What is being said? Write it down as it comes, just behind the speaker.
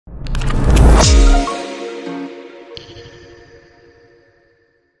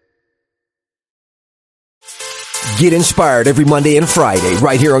Get inspired every Monday and Friday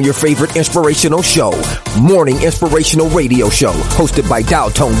right here on your favorite inspirational show, Morning Inspirational Radio Show, hosted by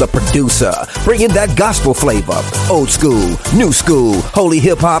Dowtone, the producer, bringing that gospel flavor, old school, new school, holy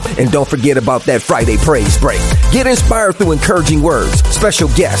hip-hop, and don't forget about that Friday praise break. Get inspired through encouraging words, special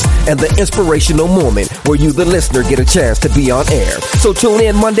guests, and the inspirational moment where you, the listener, get a chance to be on air. So tune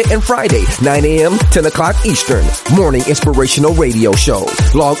in Monday and Friday, 9 a.m., 10 o'clock Eastern, Morning Inspirational Radio Show.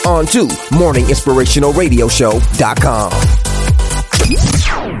 Log on to morninginspirationalradioshow.com.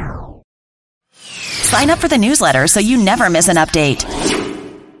 Sign up for the newsletter so you never miss an update.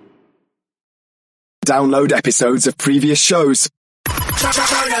 Download episodes of previous shows.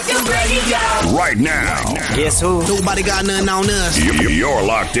 Right now. Guess who? Nobody got nothing on us. You're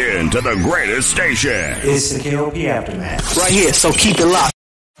locked in to the greatest station. It's the KLP Aftermath. Right here, so keep it locked.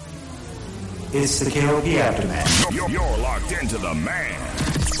 It's the KLP Aftermath. You're locked into the man.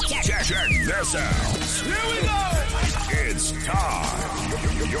 Check this out. Here we go. It's time.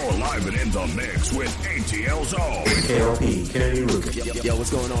 You're live and in the mix with ATL Zone. KLP, Kennedy Lucas. Yo,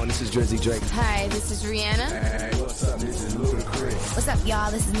 what's going on? This is Drizzy Drake. Hi, this is Rihanna. Hey, what's up? This is Ludacris. What's up, y'all?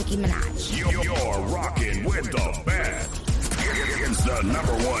 This is Nicki Minaj. You're rocking with the best. It's the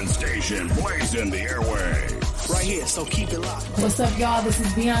number one station blazing the airway. Right here, so keep it locked. What's up, y'all? This is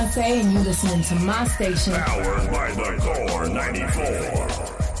Beyonce, and you listening to my station. Powered by the Core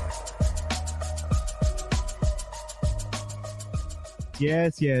 94.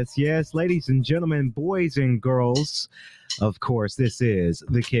 Yes, ladies and gentlemen, boys and girls. Of course, this is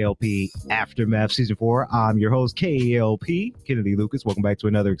the KLP Aftermath Season 4. I'm your host, KLP, Kennedy Lucas. Welcome back to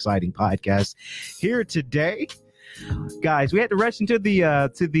another exciting podcast here today. Guys, we had to rush into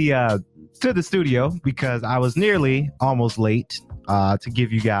the studio because I was nearly almost late to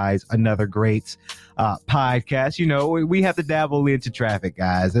give you guys another great podcast. You know, we have to dabble into traffic,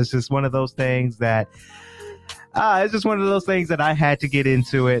 guys. It's just one of those things that I had to get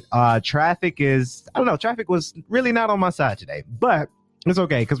into it. Traffic was really not on my side today, but it's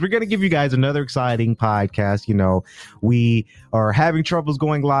okay because we're going to give you guys another exciting podcast. You know, we are having troubles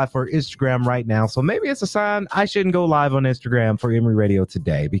going live for Instagram right now. So maybe it's a sign I shouldn't go live on Instagram for Emory Radio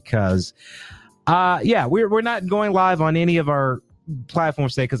today because, we're not going live on any of our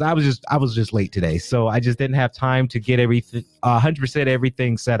platforms today because I was just late today. So I just didn't have time to get everything 100%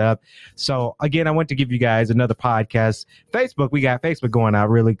 everything set up. So again, I want to give you guys another podcast. We got Facebook going out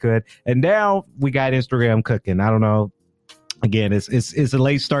really good. And now we got Instagram cooking. I don't know. Again, it's a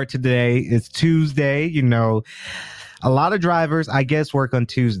late start today. It's Tuesday, you know. A lot of drivers, I guess, work on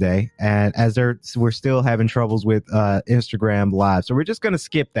Tuesday, and we're still having troubles with Instagram Live. So we're just going to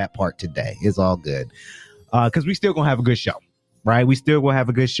skip that part today. It's all good because we still going to have a good show. Right, we still will have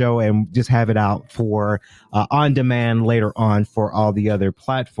a good show and just have it out for on demand later on for all the other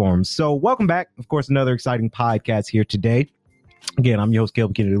platforms. So welcome back. Of course, another exciting podcast here today. Again, I'm your host,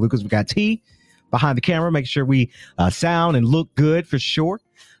 Caleb Kennedy Lucas. We got T behind the camera. Make sure we sound and look good for sure.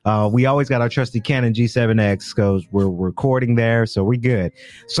 We always got our trusty Canon G7X because we're recording there, so we're good.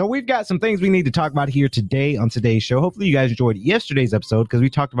 So we've got some things we need to talk about here today on today's show. Hopefully you guys enjoyed yesterday's episode because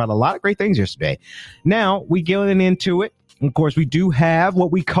we talked about a lot of great things yesterday. Now, we getting into it. Of course, we do have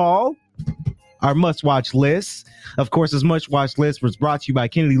what we call our must-watch list. Of course, this must-watch list was brought to you by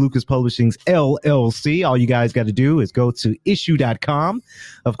Kennedy Lucas Publishing's LLC. All you guys got to do is go to issue.com.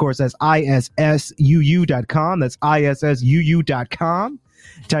 Of course, that's ISSUU.com. That's ISSUU.com.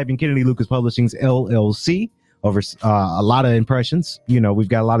 Type in Kennedy Lucas Publishing's LLC. Over a lot of impressions. You know, we've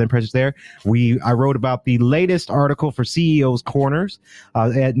got a lot of impressions there. I wrote about the latest article for CEO's Corners.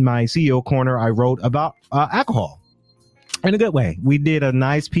 At my CEO Corner, I wrote about alcohol. In a good way. We did a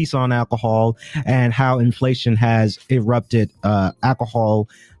nice piece on alcohol and how inflation has erupted alcohol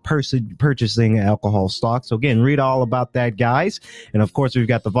purchasing alcohol stock. So again, read all about that, guys. And of course, we've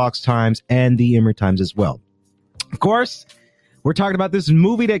got the Vox Times and the Emory Times as well. Of course, we're talking about this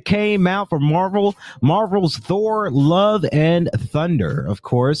movie that came out for Marvel's Thor: Love and Thunder. Of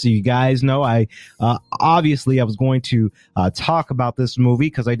course, you guys know I was going to talk about this movie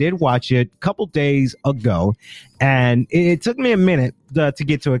because I did watch it a couple days ago, and it took me a minute to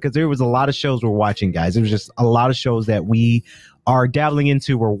get to it because there was a lot of shows we're watching, guys. There was just a lot of shows that we are dabbling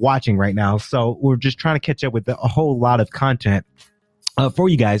into, we're watching right now. So we're just trying to catch up with a whole lot of content for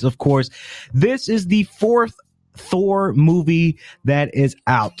you guys. Of course, this is the fourth Thor movie that is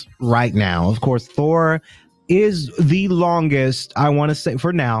out right now. Of course, Thor is the longest, I want to say,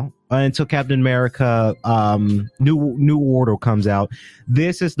 for now, until Captain America New Order comes out.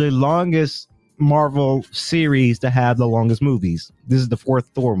 This is the longest Marvel series to have the longest movies. This is the fourth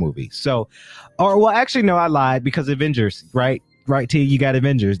Thor movie. So, actually, no, I lied because Avengers, right? right? T, you got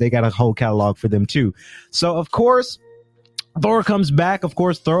Avengers. They got a whole catalog for them too. So of course, Thor comes back. Of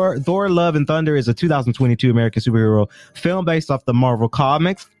course, Thor Love and Thunder is a 2022 American superhero film based off the Marvel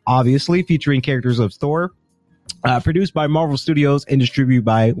Comics, obviously featuring characters of Thor. Produced by Marvel Studios and distributed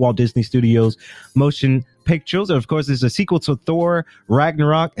by Walt Disney Studios Motion Pictures. And of course, it's a sequel to Thor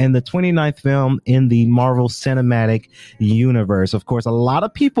Ragnarok and the 29th film in the Marvel Cinematic Universe. Of course, a lot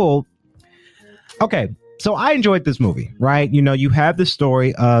of people... Okay, so I enjoyed this movie, right? You know, you have the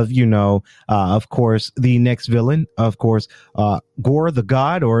story of, of course, the next villain, of course, Gore the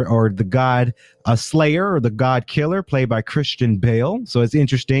God or the God Slayer or the God Killer, played by Christian Bale. So it's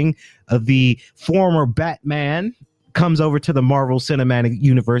interesting. The former Batman comes over to the Marvel Cinematic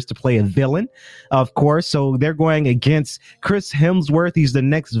Universe to play a villain, of course. So they're going against Chris Hemsworth. He's the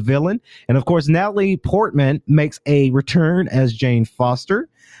next villain. And of course, Natalie Portman makes a return as Jane Foster.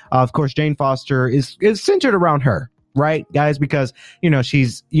 Of course, Jane Foster is centered around her, right, guys? Because,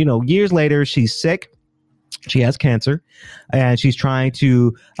 she's, years later, she's sick. She has cancer and she's trying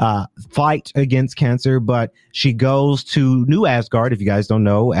to fight against cancer, but she goes to New Asgard. If you guys don't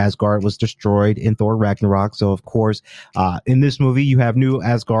know, Asgard was destroyed in Thor Ragnarok. So, of course, in this movie, you have New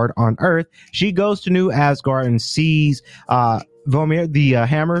Asgard on Earth. She goes to New Asgard and sees Vormir, the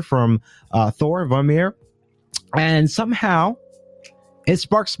hammer from Thor, Vormir, and somehow it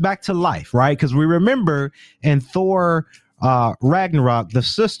sparks back to life, right? Because we remember in Thor Ragnarok, the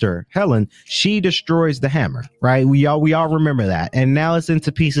sister Helen, she destroys the hammer, right? We all remember that, and now it's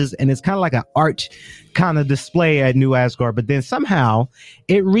into pieces, and it's kind of like an art kind of display at New Asgard. But then somehow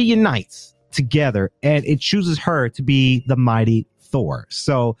it reunites together, and it chooses her to be the mighty Thor.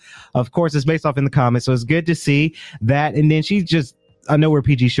 So, of course, it's based off in the comics, so it's good to see that. And then she just, I know we're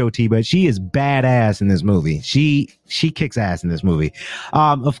PG show T, but she is badass in this movie. She kicks ass in this movie.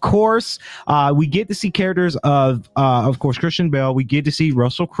 Of course, we get to see characters of course, Christian Bale. We get to see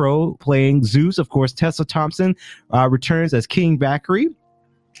Russell Crowe playing Zeus. Of course, Tessa Thompson returns as King Valkyrie.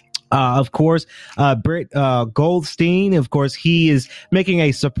 Of course, Britt Goldstein. Of course, he is making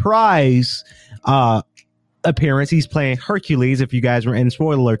a surprise appearance. He's playing Hercules. If you guys were in,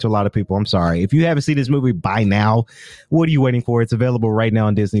 spoiler alert to a lot of people, I'm sorry if you haven't seen this movie by now, what are you waiting for? It's available right now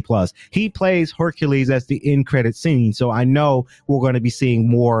on Disney Plus. He plays Hercules as the end credit scene, so I know we're going to be seeing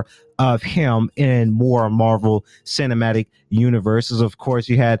more of him in more Marvel Cinematic Universes. Of course,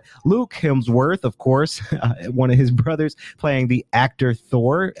 you had Luke Hemsworth, of course, one of his brothers, playing the actor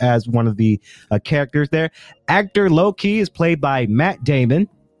Thor as one of the characters there. Actor Loki is played by Matt Damon.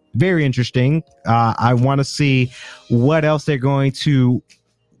 Very interesting. I want to see what else they're going to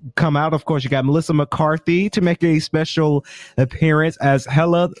come out. Of course, you got Melissa McCarthy to make a special appearance as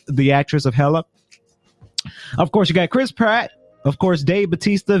Hela, the actress of Hela. Of course, you got Chris Pratt. Of course, Dave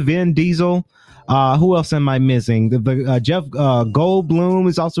Bautista, Vin Diesel. Who else am I missing? Jeff Goldblum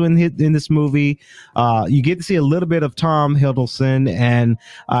is also in this movie. You get to see a little bit of Tom Hiddleston, and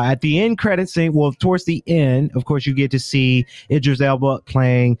at the end credit scene, well, towards the end, of course, you get to see Idris Elba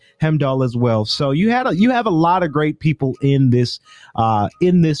playing Heimdall as well. So you have a lot of great people in this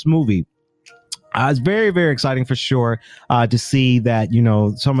movie. It's very, very exciting for sure to see that,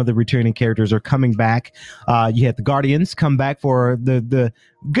 some of the returning characters are coming back. You had the Guardians come back for the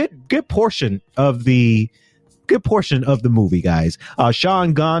good portion of the movie, guys.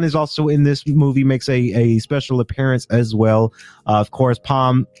 Sean Gunn is also in this movie, makes a special appearance as well. Of course,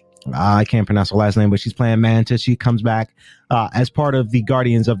 Palm, I can't pronounce her last name, but she's playing Mantis. She comes back as part of the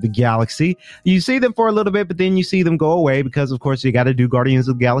Guardians of the Galaxy. You see them for a little bit, but then you see them go away because, of course, you got to do Guardians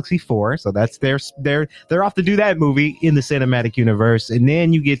of the Galaxy 4. So that's they're off to do that movie in the cinematic universe, and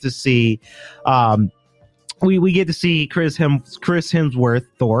then you get to see. We get to see Chris Hemsworth,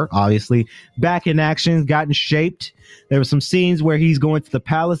 Thor, obviously, back in action, gotten shaped. There were some scenes where he's going to the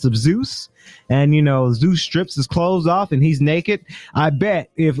palace of Zeus, and, Zeus strips his clothes off and he's naked. I bet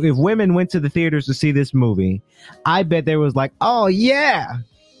if women went to the theaters to see this movie, I bet there was like, oh, yeah,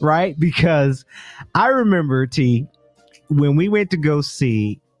 right? Because I remember, T, when we went to go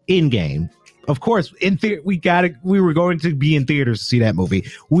see Endgame, of course, we were going to be in theaters to see that movie.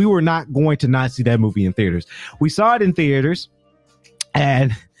 We were not going to not see that movie in theaters. We saw it in theaters,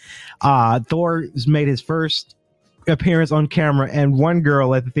 and Thor made his first appearance on camera, and one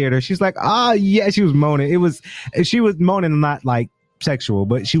girl at the theater, she's like, yeah, she was moaning. She was moaning, not like sexual,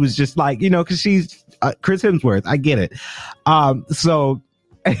 but she was just like, because she's Chris Hemsworth. I get it. So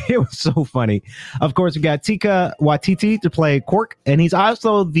it was so funny. Of course, we got Taika Waititi to play Korg, and he's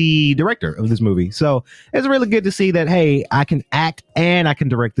also the director of this movie. So it's really good to see that, hey, I can act and I can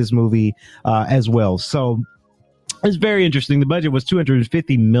direct this movie as well. So It's very interesting. The budget was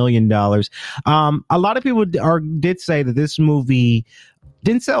 $250 million. A lot of people did say that this movie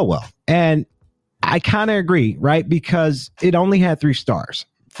didn't sell well. And I kind of agree, right? Because it only had 3 stars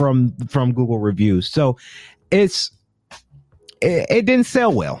from Google reviews. So it didn't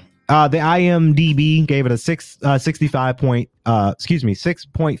sell well. The IMDb gave it a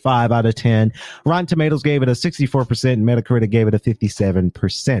 6.5 out of 10. Rotten Tomatoes gave it a 64%. And Metacritic gave it a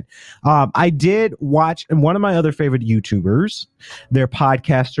 57%. I did watch one of my other favorite YouTubers. They're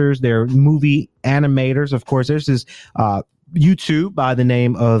podcasters. They're movie animators. Of course, there's this YouTube by the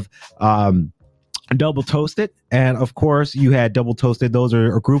name of Double Toasted. And of course, you had Double Toasted. Those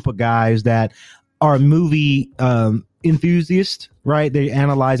are a group of guys that are movie enthusiasts, right? They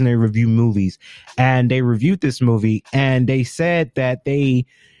analyze and they review movies, and they reviewed this movie, and they said that they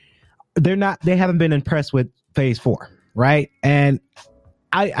haven't been impressed with Phase 4, right? And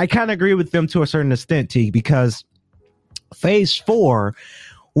I kind of agree with them to a certain extent, T, because Phase 4,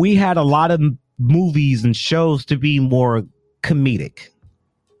 we had a lot of movies and shows to be more comedic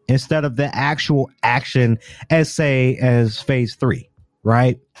instead of the actual action as Phase 3,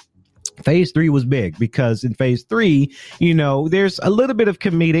 right? Phase 3 was big because in Phase 3, there's a little bit of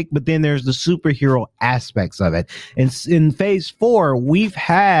comedic, but then there's the superhero aspects of it. And in Phase 4, we've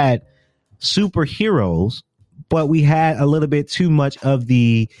had superheroes, but we had a little bit too much of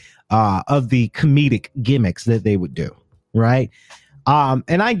the comedic gimmicks that they would do, right?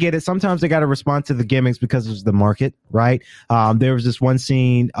 And I get it. Sometimes they got to respond to the gimmicks because it's the market, right? There was this one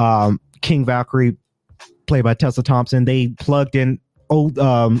scene, King Valkyrie, played by Tessa Thompson. They plugged in Old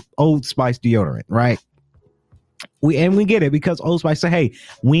Spice deodorant, right? We get it because Old Spice said, hey,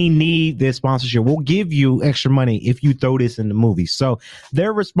 we need this sponsorship. We'll give you extra money if you throw this in the movie. So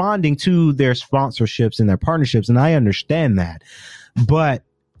they're responding to their sponsorships and their partnerships, and I understand that. But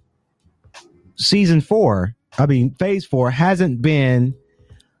Phase 4 hasn't been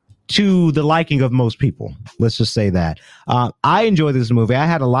to the liking of most people. Let's just say that. I enjoyed this movie. I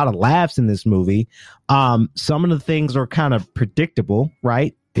had a lot of laughs in this movie. Some of the things are kind of predictable,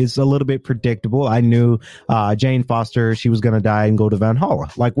 right? It's a little bit predictable. I knew Jane Foster, she was going to die and go to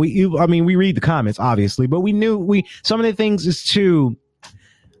Valhalla. Like we read the comments, obviously, but we knew some of the things it's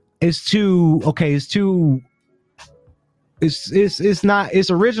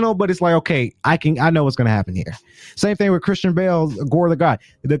original, but it's like, okay, I know what's going to happen here. Same thing with Christian Bale, Gore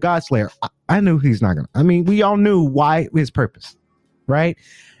the God Slayer. I knew he's not going to, we all knew why, his purpose, right?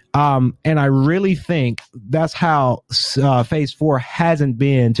 And I really think that's how Phase 4 hasn't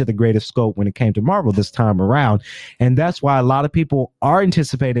been to the greatest scope when it came to Marvel this time around. And that's why a lot of people are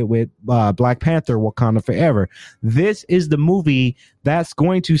anticipated with Black Panther, Wakanda Forever. This is the movie that's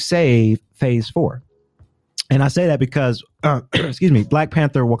going to save Phase 4. And I say that because, Black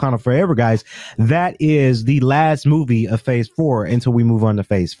Panther, Wakanda Forever, guys, that is the last movie of Phase 4 until we move on to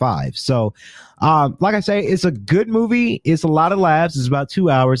Phase 5. So, like I say, it's a good movie. It's a lot of laughs. It's about 2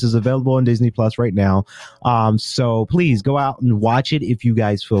 hours. It's available on Disney Plus right now. So please go out and watch it if you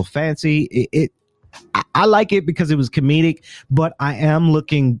guys feel fancy. I like it because it was comedic, but I am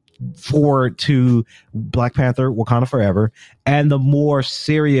looking forward to Black Panther, Wakanda Forever, and the more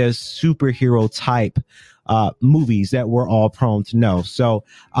serious superhero type movies that we're all prone to know. So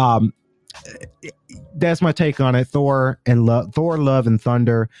that's my take on it. Thor, Love and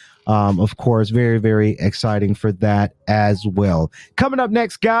Thunder, of course, very, very exciting for that as well. Coming up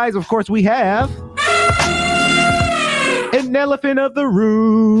next, guys, of course, we have an elephant of the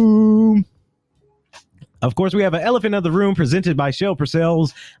room. Of course, we have an elephant of the room presented by Shell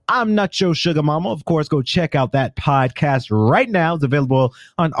Purcell's I'm Not Your Sugar Mama. Of course, go check out that podcast right now. It's available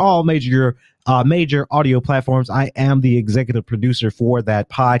on all major audio platforms. I am the executive producer for that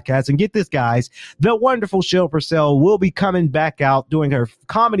podcast. And get this, guys, the wonderful Shell Purcell will be coming back out doing her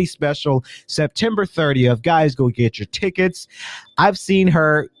comedy special September 30th. Guys, go get your tickets. I've seen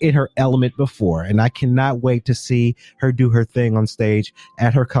her in her element before, and I cannot wait to see her do her thing on stage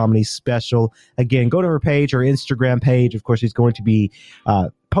at her comedy special. Again, go to her page, her Instagram page. Of course, she's going to be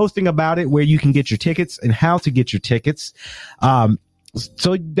posting about it, where you can get your tickets and how to get your tickets.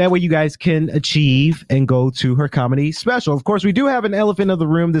 So that way you guys can achieve and go to her comedy special. Of course, we do have an elephant of the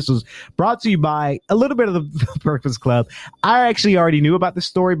room. This was brought to you by a little bit of the Breakfast Club. I actually already knew about the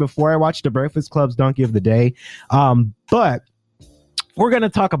story before I watched the Breakfast Club's Donkey of the Day. But we're going to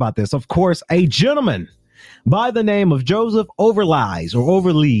talk about this. Of course, a gentleman by the name of Joseph Overlies or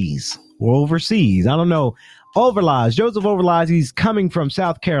Overlees or Overseas. I don't know. Joseph Overlies, he's coming from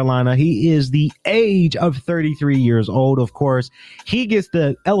South Carolina. He is the age of 33 years old. Of course, he gets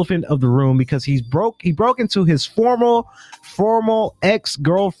the elephant of the room because he broke into his formal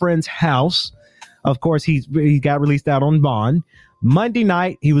ex-girlfriend's house Of course, he got released out on bond. Monday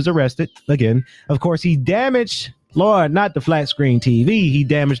night, he was arrested again. Of course, he damaged, Lord, not the flat screen TV. He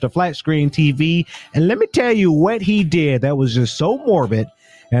damaged the flat screen TV. And let me tell you what he did that was just so morbid.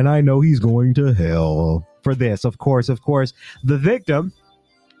 And I know he's going to hell for this. Of course, the victim,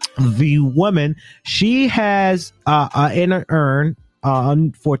 the woman, she has in an urn,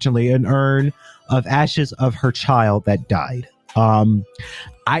 unfortunately, an urn of ashes of her child that died.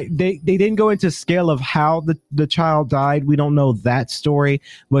 They didn't go into scale of how the child died. We don't know that story,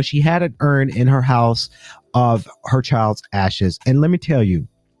 but she had an urn in her house of her child's ashes. And let me tell you,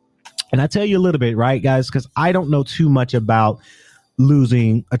 and I tell you a little bit, right, guys, because I don't know too much about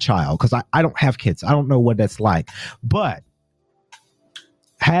losing a child because I don't have kids. I don't know what that's like, but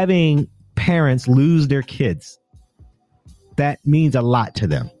having parents lose their kids, that means a lot to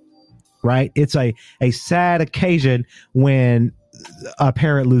them, right? It's a sad occasion when a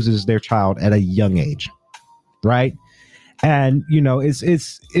parent loses their child at a young age, right? And you know,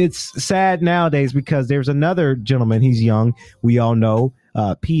 it's sad nowadays because there's another gentleman. He's young. We all know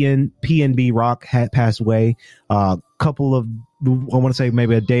PNB Rock had passed away a couple of, I want to say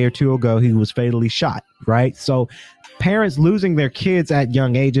maybe a day or two ago. He was fatally shot, right? So parents losing their kids at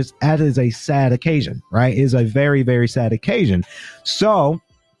young ages, that is a sad occasion, right? Is a very, very sad occasion. So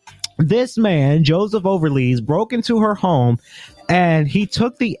this man, Joseph Overlees, broke into her home and he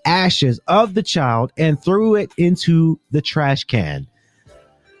took the ashes of the child and threw it into the trash can.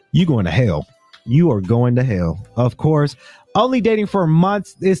 You going to hell. You are going to hell. Of course, only dating for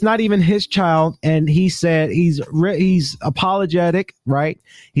months. It's not even his child. And he said he's apologetic, right?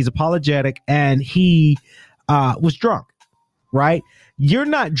 He's apologetic and he was drunk, right? You're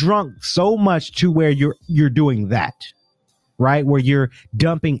not drunk so much to where you're doing that, right? Where you're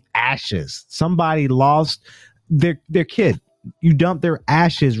dumping ashes. Somebody lost their kid. You dump their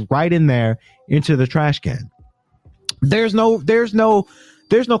ashes right in there into the trash can. There's no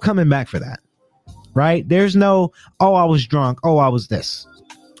coming back for that, right? There's no, oh, I was drunk. Oh, I was this.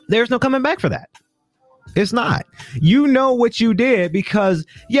 There's no coming back for that. It's not. You know what you did because,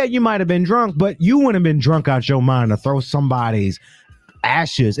 yeah, you might have been drunk, but you wouldn't have been drunk out your mind to throw somebody's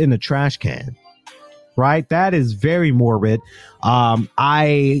ashes in the trash can, right? That is very morbid.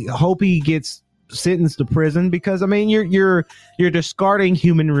 I hope he gets sentenced to prison because, I mean, you're discarding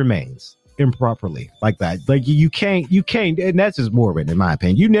human remains improperly like that. Like you can't, and that's just morbid in my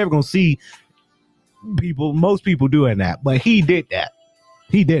opinion. You're never gonna see most people doing that, but he did that.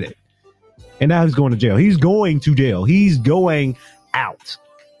 He did it. And now he's going to jail. He's going to jail. He's going out.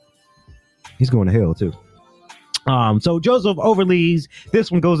 He's going to hell too. So Joseph Overlees,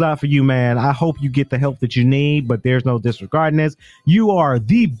 this one goes out for you, man. I hope you get the help that you need, but there's no disregarding this. You are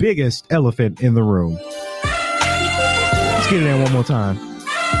the biggest elephant in the room. Let's get it in one more time.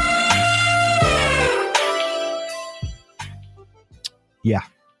 Yeah.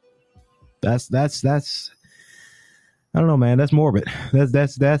 That's I don't know, man. That's morbid.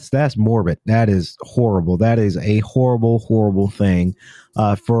 That's morbid. That is horrible. That is a horrible thing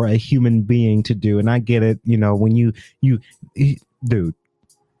for a human being to do. And I get it. You know, when you dude,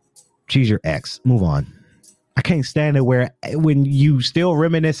 she's your ex. Move on. I can't stand it when you still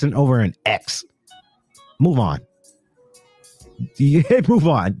reminiscing over an ex. Move on. Move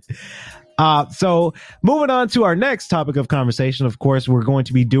on. So moving on to our next topic of conversation, of course, we're going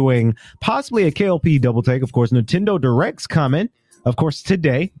to be doing possibly a KLP double take. Of course, Nintendo Direct's coming, of course,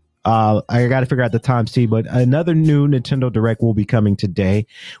 today. I got to figure out the time, but another new Nintendo Direct will be coming today.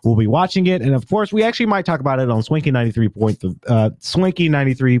 We'll be watching it. And of course, we actually might talk about it on Swanky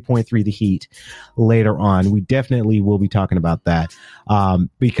 93.3 The Heat later on. We definitely will be talking about that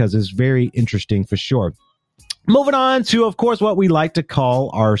because it's very interesting for sure. Moving on to, of course, what we like to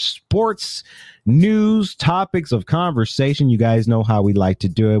call our sports news topics of conversation. You guys know how we like to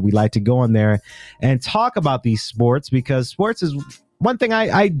do it. We like to go on there and talk about these sports because sports is one thing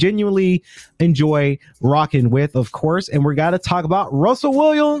I genuinely enjoy rocking with, of course. And we got to talk about Russell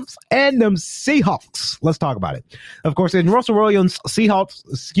Williams and them Seahawks. Let's talk about it. Of course, in Russell Williams, Seattle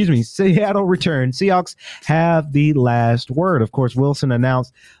return, Seahawks have the last word. Of course, Wilson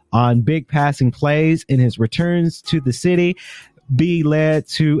announced on big passing plays in his returns to the city be led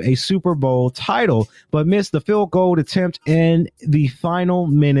to a Super Bowl title, but missed the field goal attempt in the final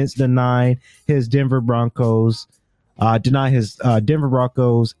minutes, denying his Denver Broncos a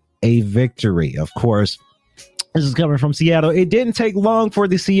victory. Of course, this is coming from Seattle. It didn't take long for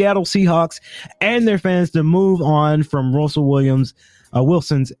the Seattle Seahawks and their fans to move on from Russell Wilson's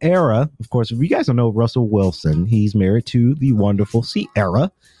era. Of course, if you guys don't know Russell Wilson, he's married to the wonderful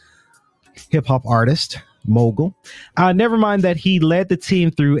Ciara, hip-hop artist. mogul. Never mind that he led the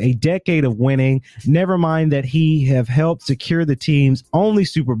team through a decade of winning. Never mind that he have helped secure the team's only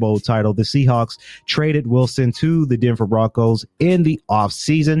Super Bowl title. The Seahawks traded Wilson to the Denver Broncos in the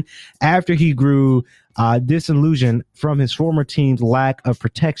offseason after he grew disillusioned from his former team's lack of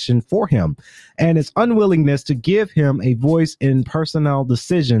protection for him and its unwillingness to give him a voice in personnel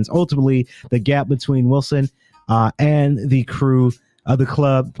decisions. Ultimately, the gap between Wilson and the club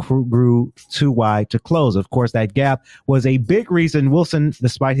grew too wide to close. Of course, that gap was a big reason Wilson,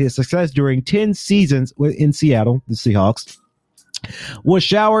 despite his success during 10 seasons in Seattle, the Seahawks, was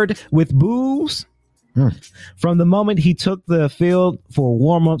showered with boos from the moment he took the field for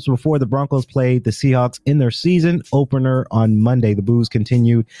warm-ups before the Broncos played the Seahawks in their season opener on Monday. The boos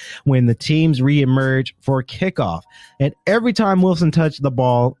continued when the teams reemerged for kickoff. And every time Wilson touched the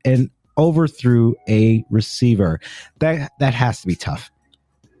ball and overthrew a receiver, that has to be tough.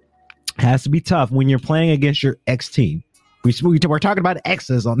 Has to be tough when you're playing against your ex-team. We're talking about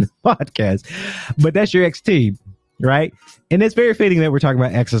exes on this podcast, but that's your ex-team. Right. And it's very fitting that we're talking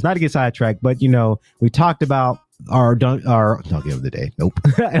about exes, not to get sidetracked, but, we talked about our donkey of the day. Nope.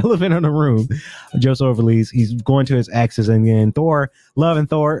 Elephant in the room. Joseph Overlees. He's going to his exes, and then Thor, Love and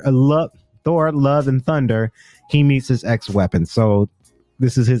Thunder. He meets his ex weapon. So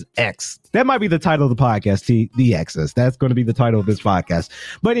this is his ex. That might be the title of the podcast. The exes. That's going to be the title of this podcast.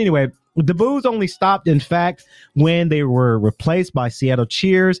 But anyway, the boos only stopped, in fact, when they were replaced by Seattle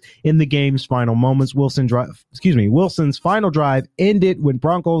cheers in the game's final moments. Wilson's final drive ended when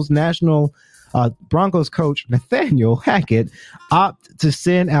Broncos coach Nathaniel Hackett opted to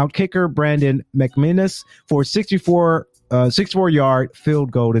send out kicker Brandon McManus for a 64-yard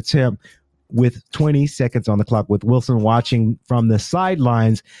field goal attempt with 20 seconds on the clock. With Wilson watching from the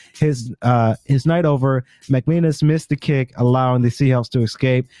sidelines, his night over, McManus missed the kick, allowing the Seahawks to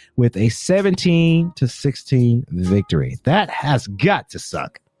escape with a 17-16 victory. That has got to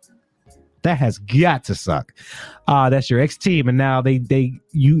suck. That's your ex team, and now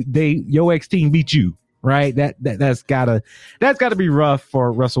your ex team beat you, right? That's gotta be rough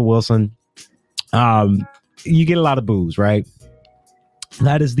for Russell Wilson. You get a lot of boos, right?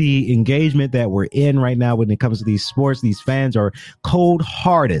 That is the engagement that we're in right now when it comes to these sports. These fans are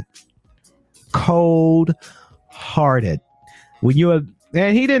cold-hearted. And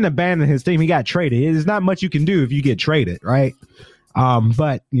he didn't abandon his team. He got traded. There's not much you can do if you get traded, right?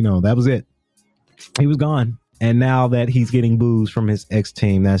 But, that was it. He was gone. And now that he's getting boos from his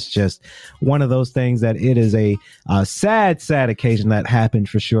ex-team, that's just one of those things that it is a sad occasion that happened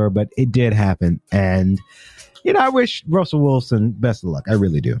for sure, but it did happen. And I wish Russell Wilson best of luck. I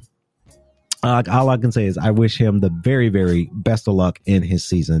really do. All I can say is I wish him the very, very best of luck in his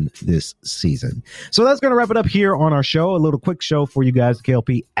season this season. So that's going to wrap it up here on our show. A little quick show for you guys,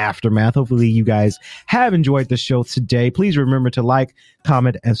 KLP Aftermath. Hopefully you guys have enjoyed the show today. Please remember to like,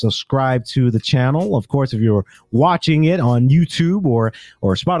 comment, and subscribe to the channel. Of course, if you're watching it on YouTube or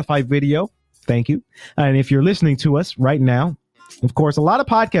Spotify video, thank you. And if you're listening to us right now, of course, a lot of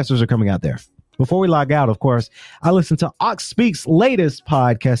podcasters are coming out there. Before we log out, of course, I listened to Ox Speaks' latest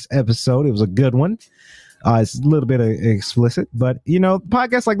podcast episode. It was a good one. It's a little bit explicit, but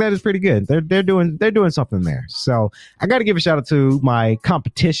podcasts like that is pretty good. They're doing something there. So I got to give a shout out to my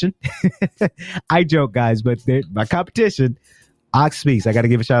competition. I joke, guys, but my competition, Ox Speaks. I got to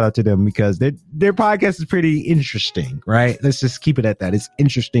give a shout out to them because their podcast is pretty interesting, right? Let's just keep it at that. It's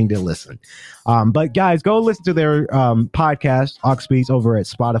interesting to listen. But guys, go listen to their podcast, Ox Speaks, over at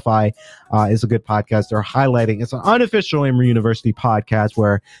Spotify. It's a good podcast. They're highlighting, it's an unofficial Emory University podcast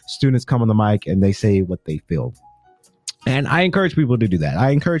where students come on the mic and they say what they feel. And I encourage people to do that. I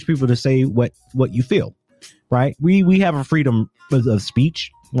encourage people to say what you feel, right? We have a freedom of speech,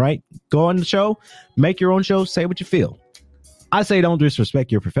 right? Go on the show, make your own show, say what you feel. I say don't disrespect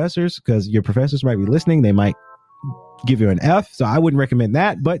your professors because your professors might be listening. They might give you an F. So I wouldn't recommend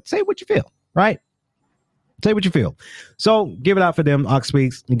that, but say what you feel, right? Say what you feel. So give it out for them. Ox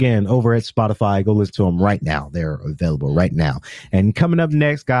Speaks, again, over at Spotify. Go listen to them right now. They're available right now. And coming up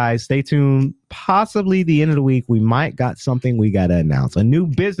next, guys, stay tuned. Possibly the end of the week, we might got something we got to announce. A new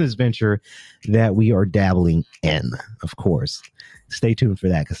business venture that we are dabbling in, of course. Stay tuned for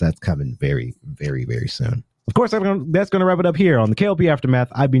that because that's coming very, very, very soon. Of course, that's going to wrap it up here on the KLP Aftermath.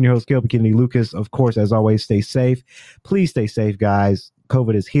 I've been your host, KLP Kennedy Lucas. Of course, as always, stay safe. Please stay safe, guys.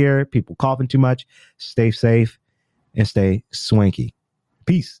 COVID is here. People coughing too much. Stay safe and stay swanky.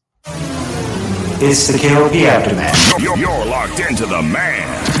 Peace. It's the KLP Aftermath. You're locked into the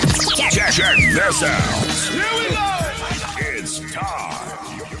man. Check this out. Here we go. It's time.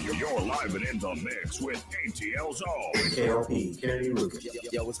 You're live and in the mix with ATL Zone. KLP, Kennedy Lucas.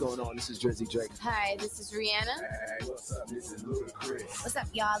 Yo, what's going on? This is Drizzy Drake. Hi, this is Rihanna. Hey, what's up? This is Ludacris. What's up,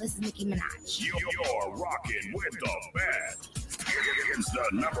 y'all? This is Nicki Minaj. You're rocking with the best. It's the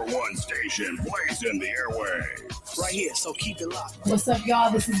 #1 station blazing the airwaves. Right here, so keep it locked. What's up,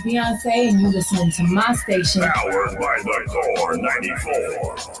 y'all? This is Beyonce, and you listening to my station. Powered by the Core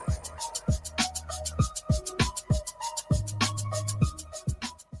 94.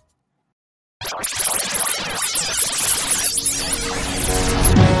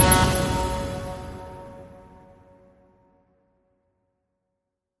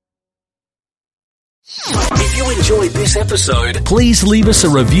 If you enjoyed this episode, please leave us a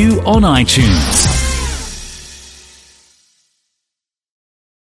review on iTunes.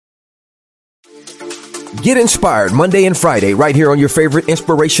 Get inspired Monday and Friday right here on your favorite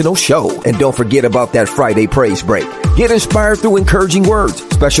inspirational show. And don't forget about that Friday praise break. Get inspired through encouraging words,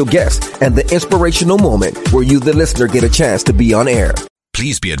 special guests, and the inspirational moment where you, the listener, get a chance to be on air.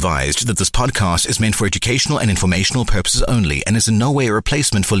 Please be advised that this podcast is meant for educational and informational purposes only and is in no way a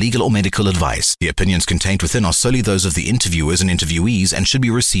replacement for legal or medical advice. The opinions contained within are solely those of the interviewers and interviewees and should be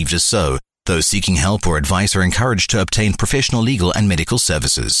received as so. Those seeking help or advice are encouraged to obtain professional legal and medical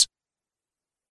services.